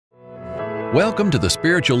Welcome to the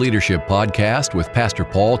Spiritual Leadership Podcast with Pastor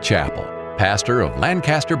Paul Chappell, pastor of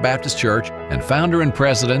Lancaster Baptist Church and founder and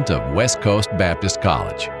president of West Coast Baptist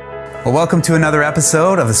College. Well, welcome to another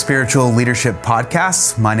episode of the Spiritual Leadership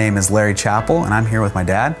Podcast. My name is Larry Chappell, and I'm here with my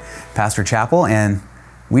dad, Pastor Chappell, and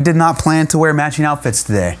we did not plan to wear matching outfits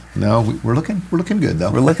today. No, we're looking good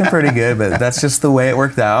though. We're looking pretty good, but that's just the way it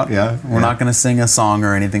worked out. We're not going to sing a song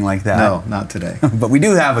or anything like that. No, not today. But we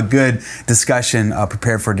do have a good discussion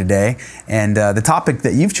prepared for today. And the topic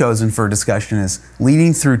that you've chosen for discussion is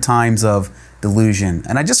leading through times of delusion.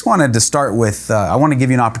 And I just wanted to start with, I want to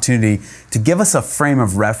give you an opportunity to give us a frame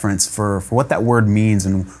of reference for what that word means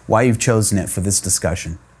and why you've chosen it for this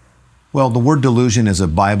discussion. Well, the word delusion is a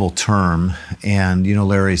Bible term, and you know,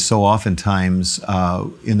 Larry, so oftentimes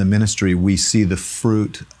in the ministry we see the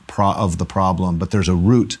fruit of the problem, but there's a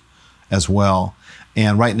root as well.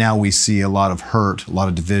 And right now we see a lot of hurt, a lot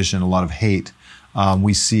of division, a lot of hate.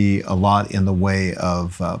 We see a lot in the way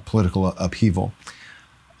of political upheaval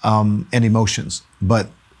and emotions. But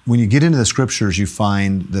when you get into the scriptures, you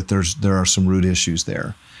find that there are some root issues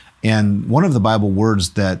there. And one of the Bible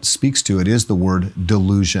words that speaks to it is the word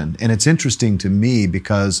delusion. And it's interesting to me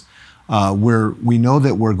because we know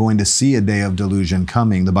that we're going to see a day of delusion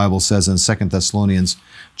coming. The Bible says in 2 Thessalonians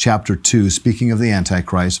chapter 2, speaking of the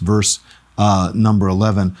Antichrist, verse number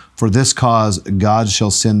 11, "For this cause God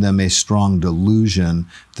shall send them a strong delusion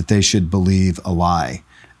that they should believe a lie."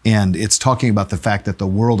 And it's talking about the fact that the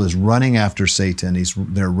world is running after Satan.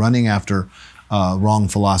 They're running after wrong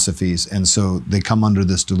philosophies, and so they come under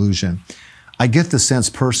this delusion. I get the sense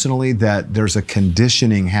personally that there's a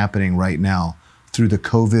conditioning happening right now through the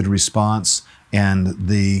COVID response and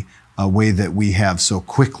the way that we have so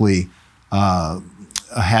quickly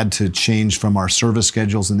had to change from our service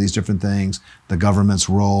schedules and these different things, the government's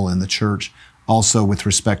role in the church, also with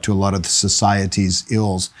respect to a lot of the society's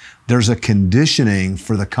ills. There's a conditioning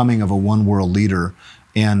for the coming of a one world leader,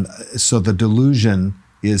 and so the delusion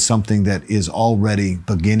is something that is already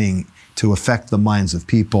beginning to affect the minds of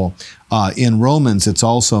people. In Romans, it's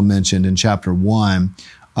also mentioned in chapter 1,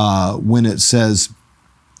 when it says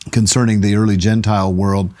concerning the early Gentile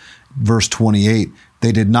world, verse 28,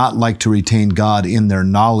 "They did not like to retain God in their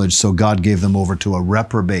knowledge, so God gave them over to a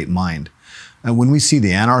reprobate mind." And when we see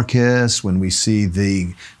the anarchists, when we see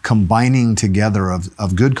the combining together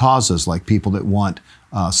of good causes, like people that want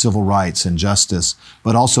civil rights and justice,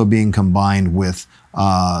 but also being combined with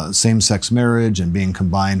same-sex marriage and being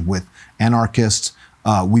combined with anarchists,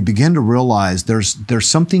 we begin to realize there's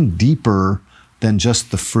something deeper than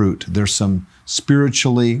just the fruit. There's some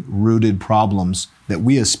spiritually rooted problems that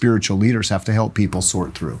we as spiritual leaders have to help people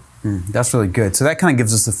sort through. That's really good. So that kind of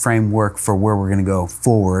gives us the framework for where we're going to go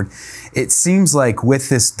forward. It seems like with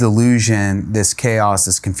this delusion, this chaos,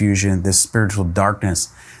 this confusion, this spiritual darkness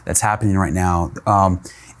that's happening right now,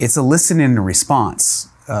 it's eliciting a response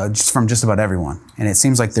just from just about everyone. And it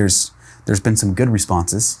seems like there's been some good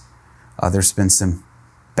responses. There's been some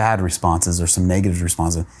bad responses or some negative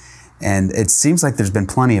responses. And it seems like there's been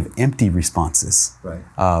plenty of empty responses. Right.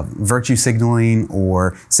 Virtue signaling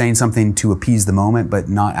or saying something to appease the moment, but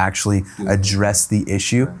not actually address the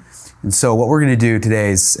issue. Right. And so what we're going to do today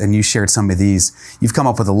is, and you shared some of these, you've come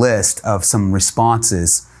up with a list of some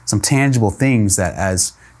responses, some tangible things that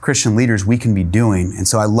as Christian leaders we can be doing. And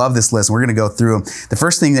so I love this list. We're going to go through them. The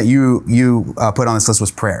first thing that you put on this list was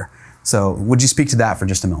prayer. So would you speak to that for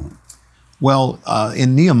just a moment? Well,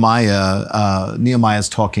 in Nehemiah's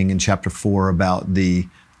talking in chapter 4 about the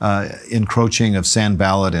encroaching of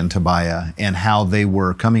Sanballat and Tobiah and how they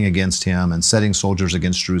were coming against him and setting soldiers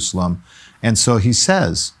against Jerusalem. And so he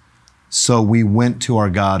says, so we went to our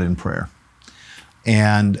God in prayer.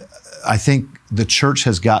 And I think the church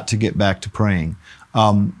has got to get back to praying.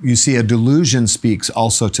 You see, a delusion speaks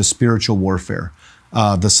also to spiritual warfare.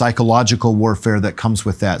 The psychological warfare that comes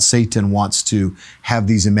with that. Satan wants to have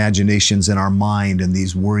these imaginations in our mind and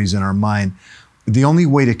these worries in our mind. The only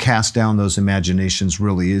way to cast down those imaginations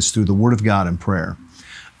really is through the Word of God and prayer.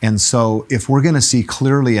 And so if we're going to see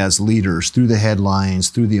clearly as leaders through the headlines,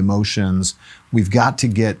 through the emotions, we've got to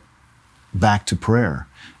get back to prayer.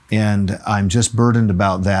 And I'm just burdened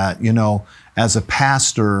about that. You know, as a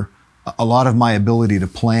pastor, a lot of my ability to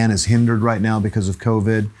plan is hindered right now because of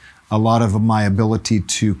COVID. A lot of my ability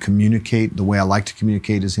to communicate, the way I like to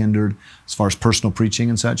communicate, is hindered as far as personal preaching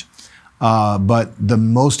and such. But the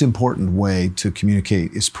most important way to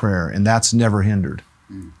communicate is prayer, and that's never hindered.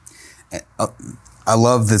 I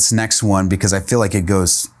love this next one because I feel like it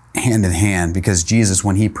goes hand in hand, because Jesus,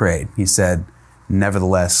 when he prayed, he said,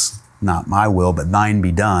 "Nevertheless, not my will, but thine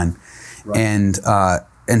be done." Right.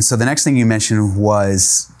 And so the next thing you mentioned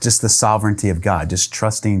was just the sovereignty of God, just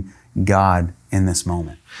trusting God in this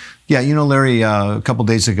moment? Yeah, Larry, a couple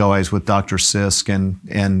days ago I was with Dr. Sisk,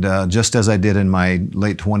 and just as I did in my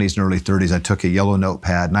late 20s and early 30s, I took a yellow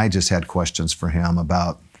notepad and I just had questions for him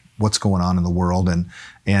about what's going on in the world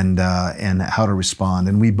and how to respond.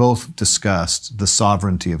 And we both discussed the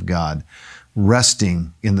sovereignty of God,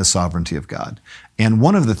 resting in the sovereignty of God. And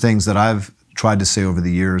one of the things that I've tried to say over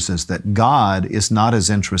the years is that God is not as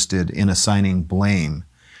interested in assigning blame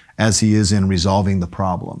as he is in resolving the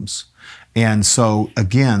problems. And so,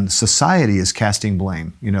 again, society is casting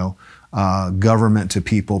blame, government to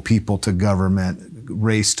people, people to government,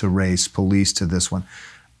 race to race, police to this one.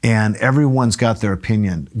 And everyone's got their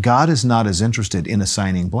opinion. God is not as interested in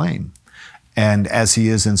assigning blame and as he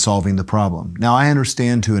is in solving the problem. Now, I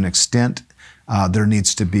understand to an extent there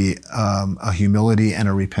needs to be a humility and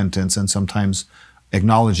a repentance and sometimes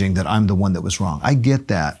acknowledging that I'm the one that was wrong. I get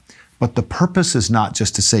that. But the purpose is not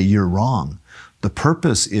just to say you're wrong. The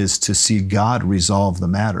purpose is to see God resolve the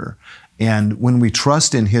matter. And when we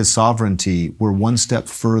trust in his sovereignty, we're one step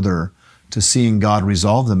further to seeing God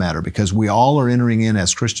resolve the matter, because we all are entering in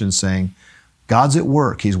as Christians saying, God's at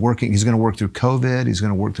work. He's working. He's going to work through COVID. He's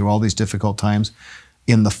going to work through all these difficult times.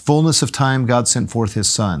 In the fullness of time, God sent forth his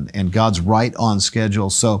son, and God's right on schedule.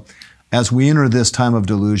 So as we enter this time of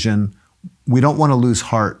delusion, we don't want to lose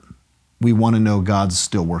heart. We want to know God's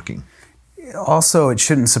still working. Also, it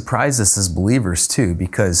shouldn't surprise us as believers too,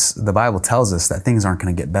 because the Bible tells us that things aren't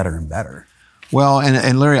going to get better and better. Well,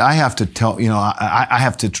 and Larry, I have to tell, I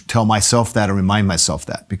have to tell myself that and remind myself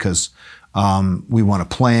that, because we want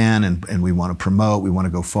to plan and we want to promote, we want to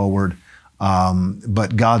go forward,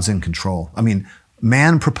 but God's in control. I mean,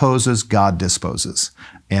 man proposes, God disposes.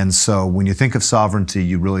 And so when you think of sovereignty,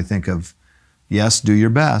 you really think of, yes, do your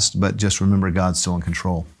best, but just remember God's still in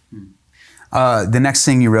control. The next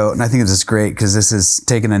thing you wrote, and I think this is great because this is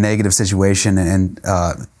taking a negative situation and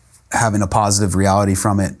having a positive reality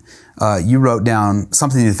from it. You wrote down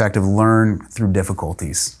something to the effect of learn through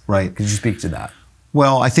difficulties. Right. Could you speak to that?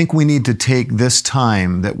 Well, I think we need to take this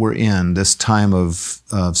time that we're in, this time of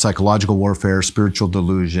psychological warfare, spiritual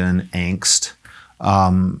delusion, angst,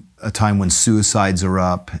 a time when suicides are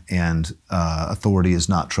up and authority is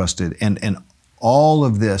not trusted. And all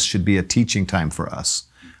of this should be a teaching time for us.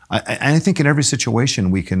 I think in every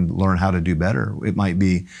situation we can learn how to do better. It might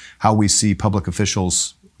be how we see public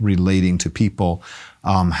officials relating to people,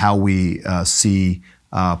 how we see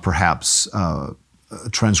perhaps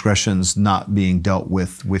transgressions not being dealt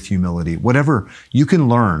with humility. Whatever you can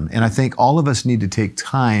learn. And I think all of us need to take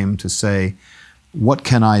time to say, what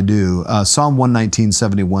can I do? Psalm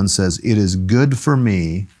 119:71 says, "It is good for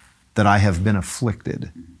me that I have been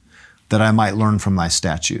afflicted, that I might learn from thy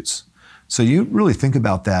statutes." So you really think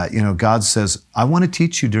about that. God says, I want to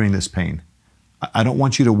teach you during this pain. I don't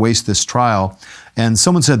want you to waste this trial. And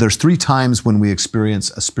someone said there's 3 times when we experience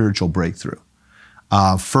a spiritual breakthrough.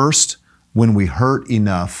 First, when we hurt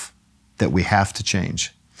enough that we have to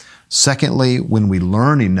change. Secondly, when we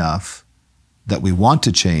learn enough that we want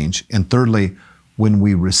to change. And thirdly, when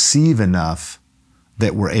we receive enough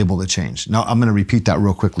that we're able to change. Now, I'm going to repeat that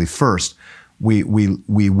real quickly. First, we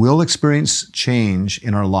will experience change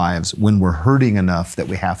in our lives when we're hurting enough that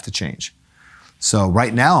we have to change. So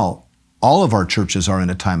right now, all of our churches are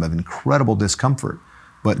in a time of incredible discomfort,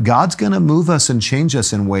 but God's going to move us and change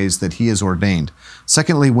us in ways that he has ordained.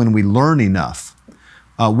 Secondly, when we learn enough.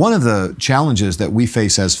 One of the challenges that we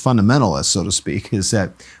face as fundamentalists, so to speak, is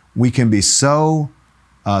that we can be so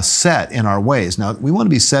set in our ways. Now, we want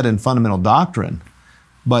to be set in fundamental doctrine,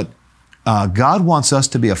 but God wants us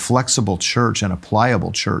to be a flexible church and a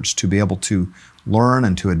pliable church to be able to learn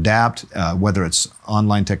and to adapt, whether it's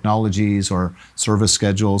online technologies or service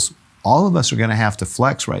schedules. All of us are going to have to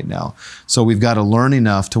flex right now. So we've got to learn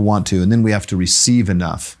enough to want to, and then we have to receive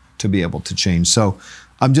enough to be able to change. So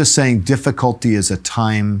I'm just saying difficulty is a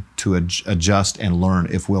time to adjust and learn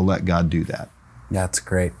if we'll let God do that. Yeah, that's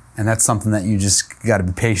great. And that's something that you just got to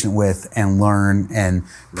be patient with and learn and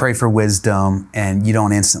pray for wisdom, and you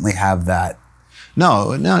don't instantly have that.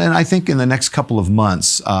 No, and I think in the next couple of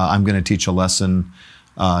months, I'm going to teach a lesson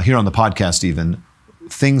here on the podcast even,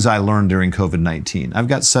 things I learned during COVID-19. I've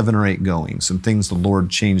got 7 or 8 going, some things the Lord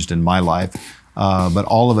changed in my life, but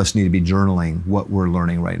all of us need to be journaling what we're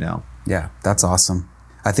learning right now. Yeah, that's awesome.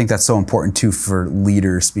 I think that's so important too for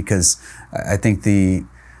leaders, because I think the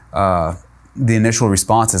initial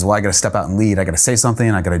response is, well, I got to step out and lead. I got to say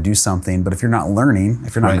something. I got to do something. But if you're not learning,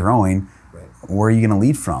 if you're not growing, where are you going to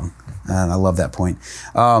lead from? And I love that point.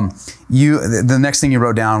 The next thing you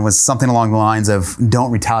wrote down was something along the lines of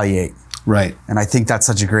don't retaliate. Right. And I think that's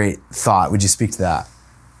such a great thought. Would you speak to that?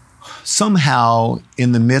 Somehow,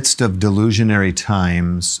 in the midst of delusionary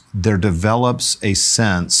times, there develops a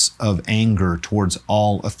sense of anger towards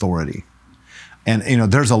all authority. And,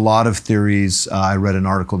 there's a lot of theories. I read an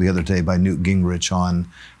article the other day by Newt Gingrich on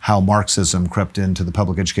how Marxism crept into the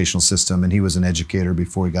public educational system, and he was an educator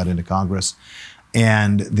before he got into Congress.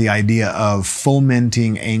 And the idea of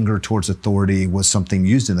fomenting anger towards authority was something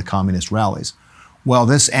used in the communist rallies. Well,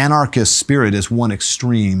 this anarchist spirit is one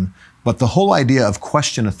extreme, but the whole idea of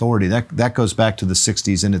question authority, that goes back to the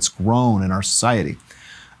 60s, and it's grown in our society.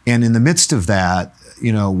 And in the midst of that,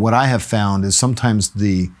 what I have found is sometimes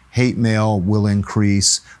the hate mail will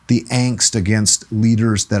increase, the angst against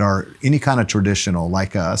leaders that are any kind of traditional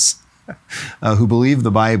like us, who believe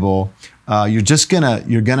the Bible. You're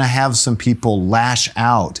gonna have some people lash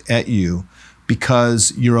out at you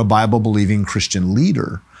because you're a Bible-believing Christian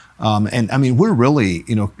leader. And I mean, we're really,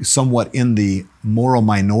 somewhat in the moral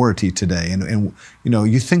minority today. And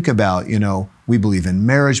you think about, we believe in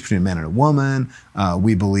marriage between a man and a woman.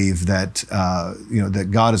 We believe that, that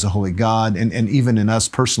God is a holy God. And even in us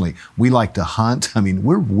personally, we like to hunt. I mean,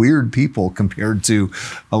 we're weird people compared to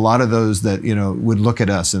a lot of those that, would look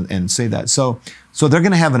at us and say that. So they're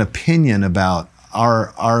going to have an opinion about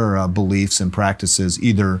our beliefs and practices,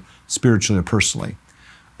 either spiritually or personally.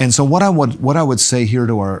 And so what I would say here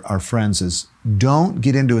to our friends is, don't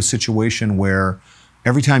get into a situation where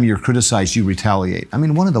every time you're criticized, you retaliate. I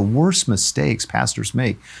mean, one of the worst mistakes pastors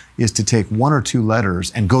make is to take one or two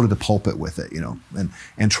letters and go to the pulpit with it,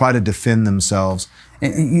 and try to defend themselves.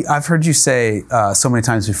 And I've heard you say so many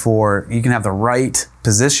times before, you can have the right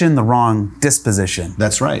position, the wrong disposition.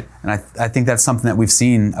 That's right. And I think that's something that we've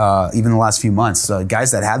seen even the last few months.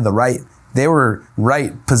 Guys that had they were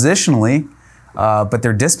right positionally, but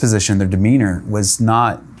their disposition, their demeanor was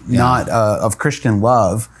not of Christian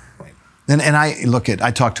love. And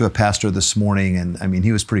I talked to a pastor this morning, and I mean,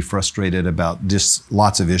 he was pretty frustrated about just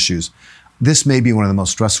lots of issues. This may be one of the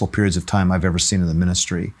most stressful periods of time I've ever seen in the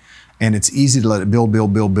ministry. And it's easy to let it build.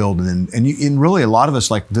 And really a lot of us,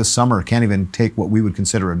 like this summer, can't even take what we would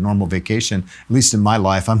consider a normal vacation. At least in my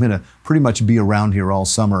life, I'm gonna pretty much be around here all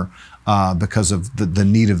summer because of the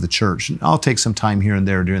need of the church. And I'll take some time here and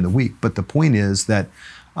there during the week. But the point is that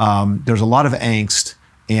there's a lot of angst,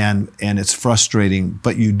 and it's frustrating,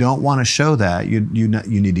 but you don't want to show that. You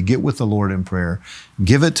need to get with the Lord in prayer,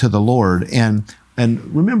 give it to the Lord, and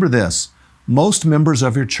remember this: most members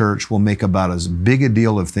of your church will make about as big a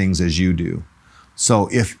deal of things as you do. So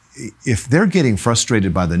if they're getting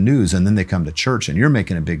frustrated by the news and then they come to church and you're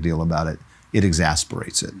making a big deal about it, it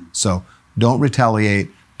exasperates it. So don't retaliate,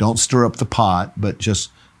 don't stir up the pot, but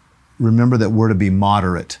just remember that we're to be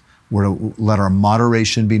moderate. We're to let our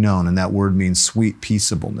moderation be known, and that word means sweet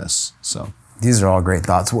peaceableness. So these are all great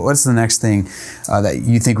thoughts. What's the next thing that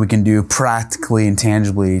you think we can do practically and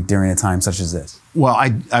tangibly during a time such as this? Well,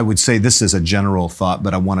 I would say this is a general thought,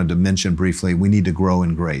 but I wanted to mention briefly, we need to grow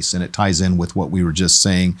in grace. And it ties in with what we were just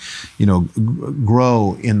saying,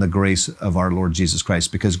 grow in the grace of our Lord Jesus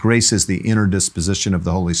Christ, because grace is the inner disposition of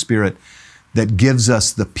the Holy Spirit that gives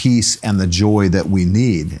us the peace and the joy that we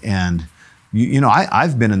need. And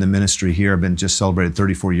I've been in the ministry here. I've been just celebrated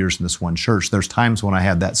 34 years in this one church. There's times when I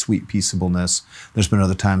had that sweet peaceableness. There's been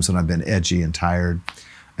other times when I've been edgy and tired.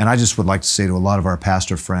 And I just would like to say to a lot of our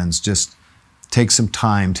pastor friends, just take some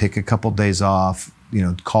time, take a couple days off,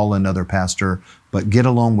 call another pastor, but get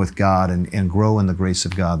alone with God and grow in the grace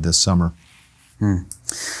of God this summer.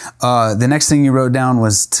 The next thing you wrote down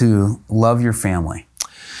was to love your family.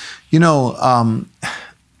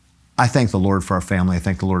 I thank the Lord for our family. I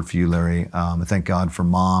thank the Lord for you, Larry. I thank God for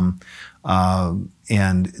Mom.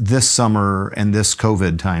 And this summer and this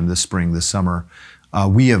COVID time, this spring, this summer,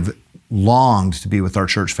 we have longed to be with our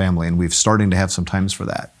church family, and we're starting to have some times for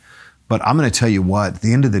that. But I'm going to tell you what, at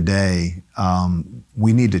the end of the day,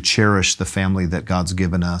 we need to cherish the family that God's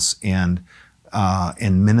given us and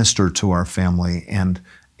minister to our family and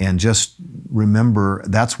just remember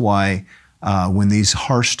that's why when these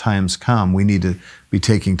harsh times come, we need to be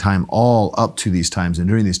taking time all up to these times and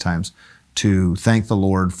during these times to thank the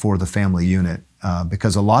Lord for the family unit,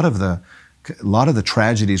 because a lot of the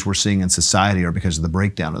tragedies we're seeing in society are because of the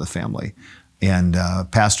breakdown of the family, and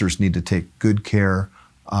pastors need to take good care,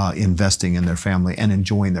 investing in their family and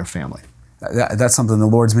enjoying their family. That's something the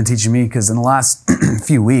Lord's been teaching me, because in the last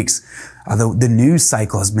few weeks, the news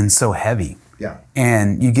cycle has been so heavy. Yeah,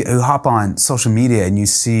 and you hop on social media and you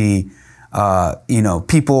see.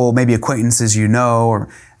 People, maybe acquaintances or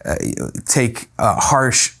take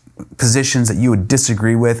harsh positions that you would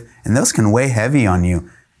disagree with, and those can weigh heavy on you.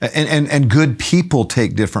 And good people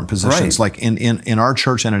take different positions. Right. Like in our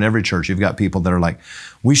church and in every church, you've got people that are like,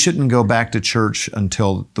 we shouldn't go back to church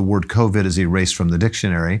until the word COVID is erased from the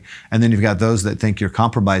dictionary. And then you've got those that think you're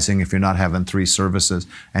compromising if you're not having 3 services.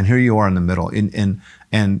 And here you are in the middle.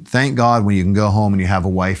 And thank God when you can go home and you have a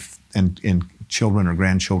wife and children or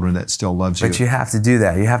grandchildren that still loves you. But you have to do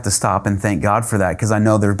that. You have to stop and thank God for that, because I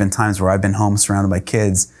know there have been times where I've been home surrounded by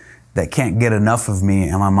kids that can't get enough of me,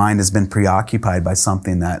 and my mind has been preoccupied by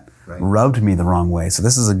something that rubbed me the wrong way. So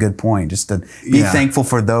this is a good point, just to be thankful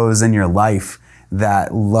for those in your life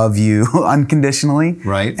that love you unconditionally,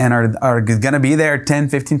 and are going to be there 10,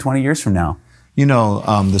 15, 20 years from now. You know,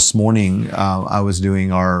 this morning I was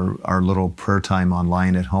doing our little prayer time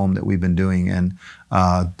online at home that we've been doing, and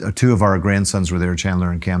 2 of our grandsons were there, Chandler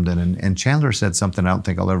and Camden, and Chandler said something I don't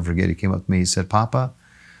think I'll ever forget. He came up to me, he said, "Papa,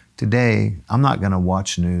 today I'm not going to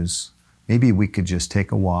watch news. Maybe we could just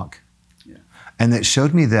take a walk." Yeah. And it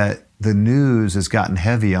showed me that the news has gotten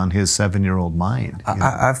heavy on his 7-year-old mind.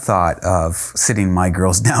 I've thought of sitting my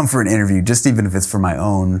girls down for an interview, just even if it's for my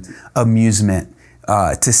own amusement,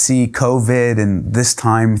 to see COVID and this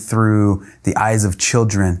time through the eyes of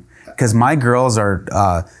children. Because my girls are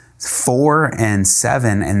 4 and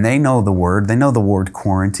 7, and they know the word. They know the word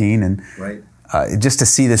quarantine, and just to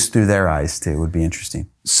see this through their eyes too would be interesting.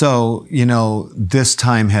 So, you know, this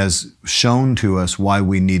time has shown to us why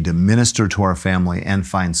we need to minister to our family and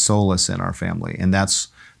find solace in our family. And that's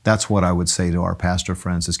what I would say to our pastor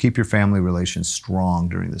friends, is keep your family relations strong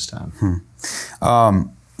during this time.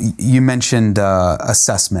 You mentioned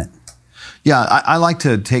assessment. Yeah, I like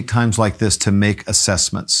to take times like this to make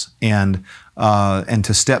assessments and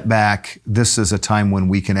to step back. This is a time when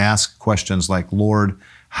we can ask questions like, Lord,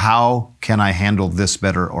 how can I handle this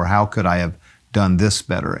better? Or how could I have done this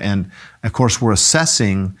better? And of course, we're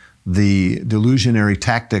assessing the delusionary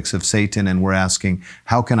tactics of Satan, and we're asking,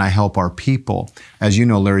 how can I help our people? As you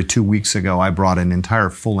know, Larry, 2 weeks ago, I brought an entire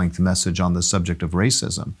full-length message on the subject of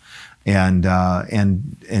racism, and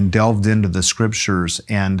delved into the scriptures,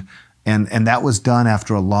 and that was done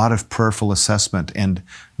after a lot of prayerful assessment, and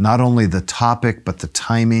not only the topic but the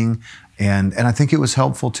timing, and I think it was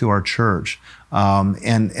helpful to our church.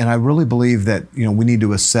 And I really believe that, you know, we need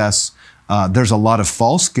to assess. There's a lot of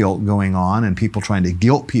false guilt going on and people trying to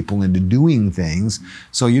guilt people into doing things.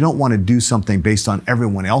 So you don't want to do something based on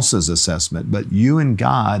everyone else's assessment, but you and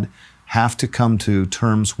God have to come to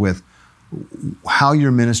terms with how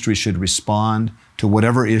your ministry should respond to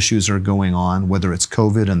whatever issues are going on, whether it's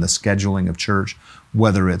COVID and the scheduling of church,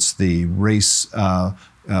 whether it's the race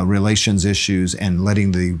relations issues and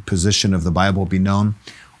letting the position of the Bible be known,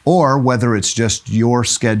 or whether it's just your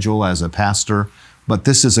schedule as a pastor. But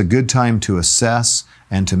this is a good time to assess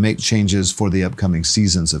and to make changes for the upcoming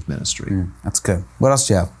seasons of ministry. That's good. What else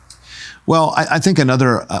do you have? Well, I think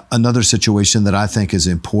another situation that I think is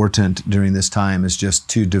important during this time is just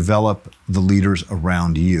to develop the leaders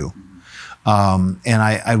around you. And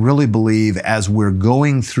I really believe as we're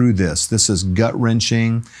going through this is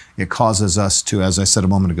gut-wrenching. It causes us to, as I said a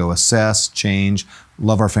moment ago, assess, change,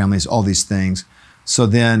 love our families, all these things. So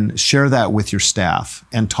then share that with your staff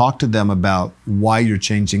and talk to them about why you're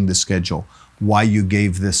changing the schedule, why you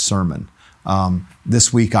gave this sermon.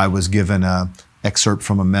 This week I was given an excerpt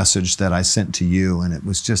from a message that I sent to you, and it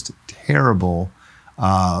was just a terrible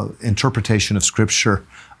interpretation of Scripture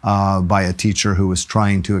by a teacher who was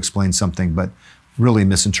trying to explain something but really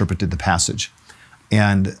misinterpreted the passage.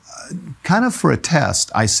 And kind of for a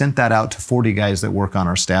test, I sent that out to 40 guys that work on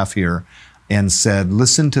our staff here and said,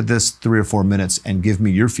 listen to this 3 or 4 minutes and give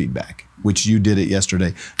me your feedback, which you did it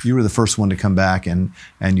yesterday. You were the first one to come back and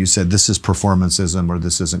you said, this is performanceism or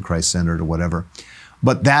this isn't Christ-centered or whatever.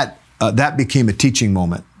 But that became a teaching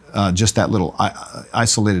moment, just that little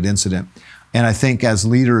isolated incident. And I think as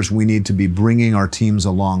leaders, we need to be bringing our teams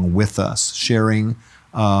along with us, sharing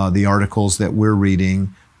the articles that we're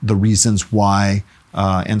reading, the reasons why.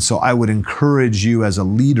 And so I would encourage you as a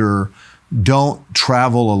leader, don't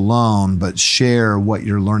travel alone, but share what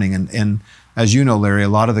you're learning. And as you know, Larry, a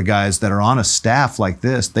lot of the guys that are on a staff like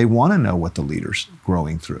this, they want to know what the leader's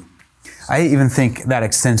growing through. I even think that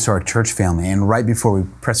extends to our church family. And right before we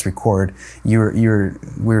press record, we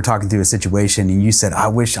were talking through a situation, and you said, I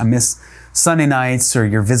miss Sunday nights or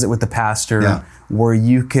your visit with the pastor, where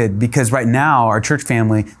you could, because right now our church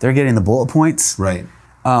family, they're getting the bullet points, right,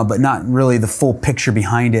 but not really the full picture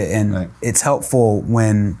behind it. And it's helpful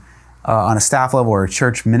when on a staff level or a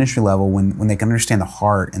church ministry level when they can understand the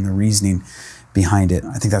heart and the reasoning behind it.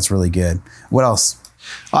 I think that's really good. What else?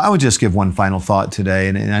 I would just give one final thought today,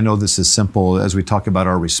 and I know this is simple as we talk about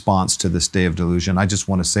our response to this day of delusion. I just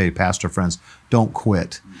want to say, pastor friends, don't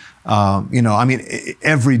quit.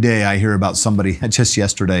 Every day I hear about somebody. Just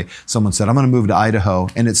yesterday, someone said, I'm going to move to Idaho.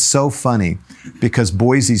 And it's so funny because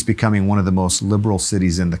Boise's becoming one of the most liberal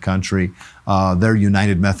cities in the country. Their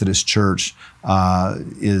United Methodist Church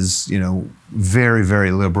is, very,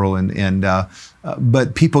 very liberal.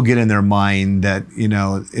 But people get in their mind that,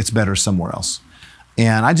 it's better somewhere else.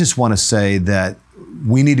 And I just want to say that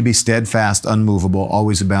we need to be steadfast, unmovable,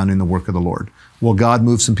 always abounding in the work of the Lord. Will God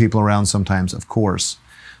move some people around sometimes? Of course.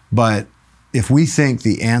 But if we think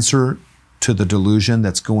the answer to the delusion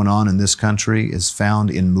that's going on in this country is found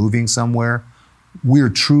in moving somewhere, we're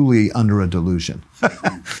truly under a delusion.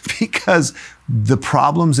 Because the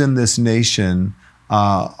problems in this nation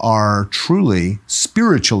are truly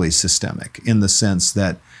spiritually systemic in the sense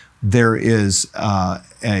that there is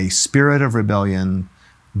a spirit of rebellion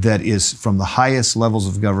that is from the highest levels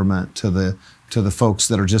of government to the folks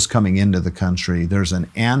that are just coming into the country. There's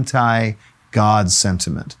an anti-God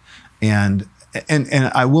sentiment. And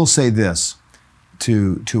I will say this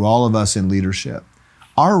to all of us in leadership.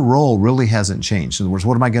 Our role really hasn't changed. In other words,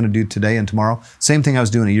 what am I going to do today and tomorrow? Same thing I was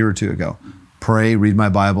doing a year or two ago. Pray, read my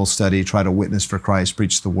Bible, study, try to witness for Christ,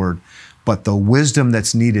 preach the word. But the wisdom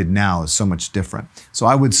that's needed now is so much different. So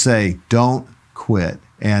I would say, don't quit.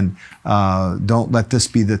 And don't let this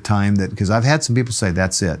be the time because I've had some people say,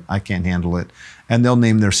 that's it, I can't handle it. And they'll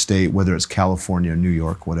name their state, whether it's California, New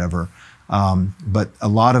York, whatever. But a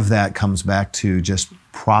lot of that comes back to just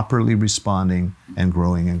properly responding and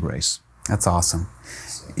growing in grace. That's awesome.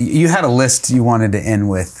 You had a list you wanted to end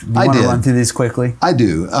with. Do you want to run through these quickly? I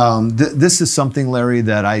do. This is something, Larry,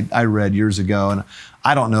 that I read years ago, and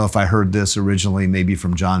I don't know if I heard this originally, maybe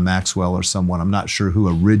from John Maxwell or someone. I'm not sure who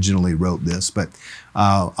originally wrote this, but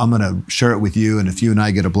I'm going to share it with you, and if you and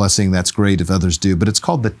I get a blessing, that's great if others do. But it's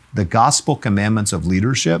called the Gospel Commandments of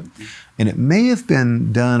Leadership, and it may have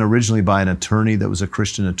been done originally by an attorney that was a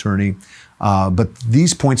Christian attorney. But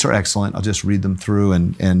these points are excellent. I'll just read them through,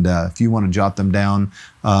 and if you want to jot them down,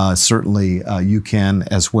 certainly you can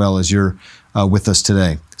as well as you're with us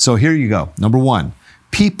today. So here you go. Number one,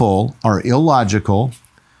 people are illogical,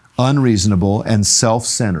 unreasonable, and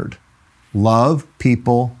self-centered. Love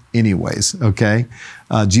people anyways, okay?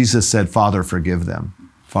 Jesus said, Father, forgive them.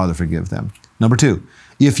 Father, forgive them. Number two,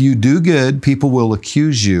 if you do good, people will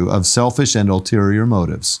accuse you of selfish and ulterior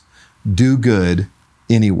motives. Do good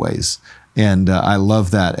anyways. And I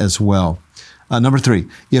love that as well. Number three,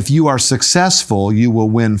 if you are successful, you will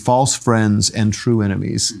win false friends and true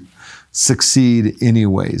enemies. Succeed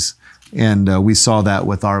anyways. And we saw that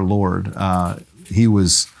with our Lord. He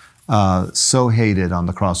was so hated on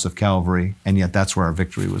the cross of Calvary, and yet that's where our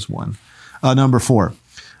victory was won. Number four,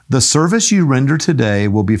 the service you render today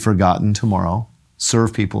will be forgotten tomorrow.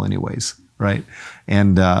 Serve people anyways, right?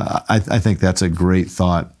 And I think that's a great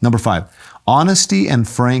thought. Number five, honesty and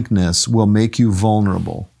frankness will make you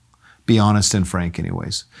vulnerable. Be honest and frank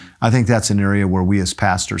anyways. I think that's an area where we as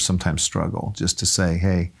pastors sometimes struggle, just to say,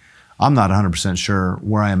 hey, I'm not 100% sure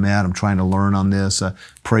where I am at. I'm trying to learn on this.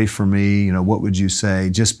 Pray for me. What would you say?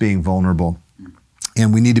 Just being vulnerable.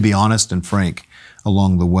 And we need to be honest and frank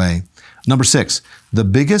along the way. Number six, the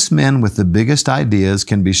biggest men with the biggest ideas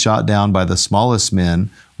can be shot down by the smallest men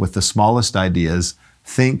with the smallest ideas.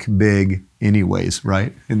 Think big anyways,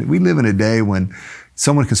 right? And we live in a day when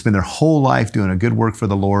someone can spend their whole life doing a good work for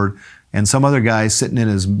the Lord, and some other guy sitting in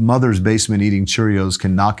his mother's basement eating Cheerios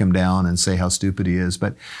can knock him down and say how stupid he is.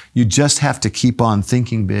 But you just have to keep on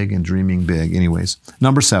thinking big and dreaming big anyways.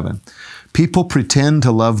 Number seven, people pretend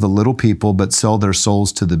to love the little people but sell their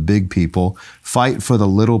souls to the big people. Fight for the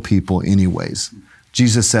little people anyways.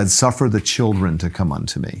 Jesus said, suffer the children to come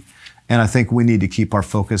unto me. And I think we need to keep our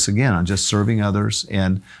focus again on just serving others,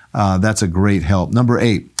 and that's a great help. Number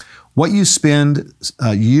eight, what you spend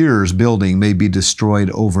years building may be destroyed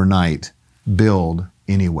overnight. Build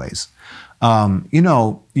anyways.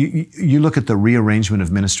 You look at the rearrangement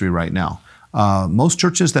of ministry right now. Most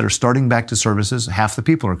churches that are starting back to services, half the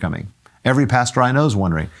people are coming. Every pastor I know is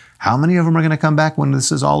wondering, how many of them are going to come back when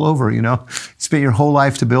this is all over? You spent your whole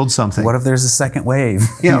life to build something. What if there's a second wave?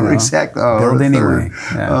 Yeah, exactly. Build anyway.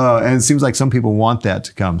 Yeah. And it seems like some people want that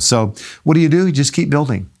to come. So what do? You just keep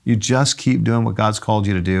building. You just keep doing what God's called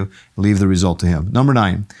you to do. Leave the result to Him. Number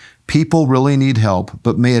nine, people really need help,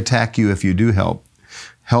 but may attack you if you do help.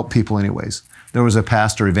 Help people anyways. There was a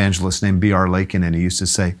pastor evangelist named B.R. Lakin, and he used to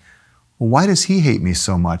say, well, why does he hate me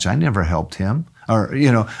so much? I never helped him. Or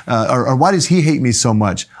why does he hate me so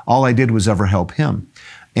much? All I did was ever help him.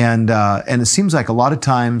 And it seems like a lot of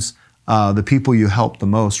times the people you help the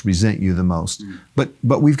most resent you the most. But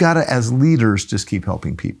we've got to, as leaders, just keep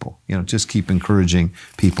helping people. Just keep encouraging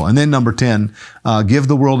people. And then number 10, give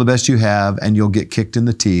the world the best you have, and you'll get kicked in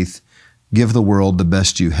the teeth. Give the world the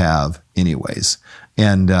best you have, anyways.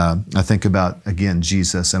 And I think about, again,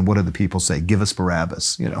 Jesus, and what do the people say? Give us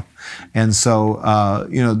Barabbas, And so,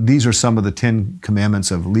 these are some of the 10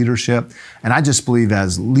 commandments of leadership. And I just believe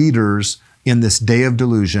as leaders in this day of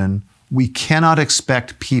delusion, we cannot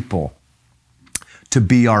expect people to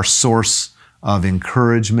be our source of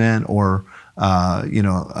encouragement or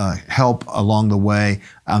help along the way.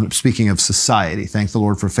 I'm speaking of society. Thank the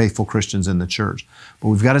Lord for faithful Christians in the church. But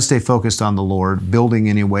we've got to stay focused on the Lord, building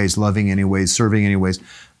anyways, loving anyways, serving anyways.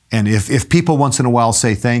 And if people once in a while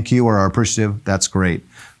say thank you or are appreciative, that's great.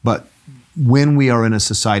 But when we are in a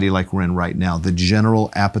society like we're in right now, the general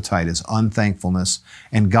appetite is unthankfulness.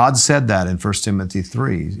 And God said that in 1 Timothy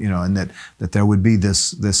 3, and that there would be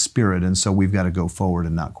this spirit. And so we've got to go forward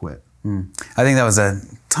and not quit. I think that was a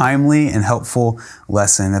timely and helpful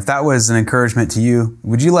lesson. If that was an encouragement to you,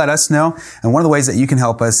 would you let us know? And one of the ways that you can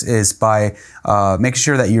help us is by making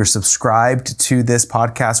sure that you're subscribed to this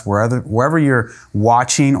podcast wherever you're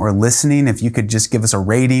watching or listening. If you could just give us a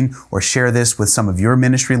rating or share this with some of your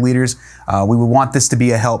ministry leaders, we would want this to be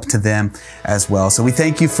a help to them as well. So we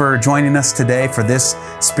thank you for joining us today for this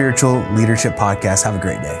Spiritual Leadership Podcast. Have a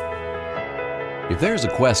great day. If there's a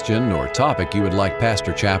question or topic you would like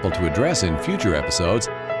Pastor Chappell to address in future episodes,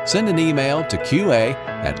 send an email to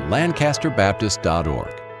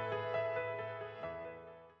qa@lancasterbaptist.org.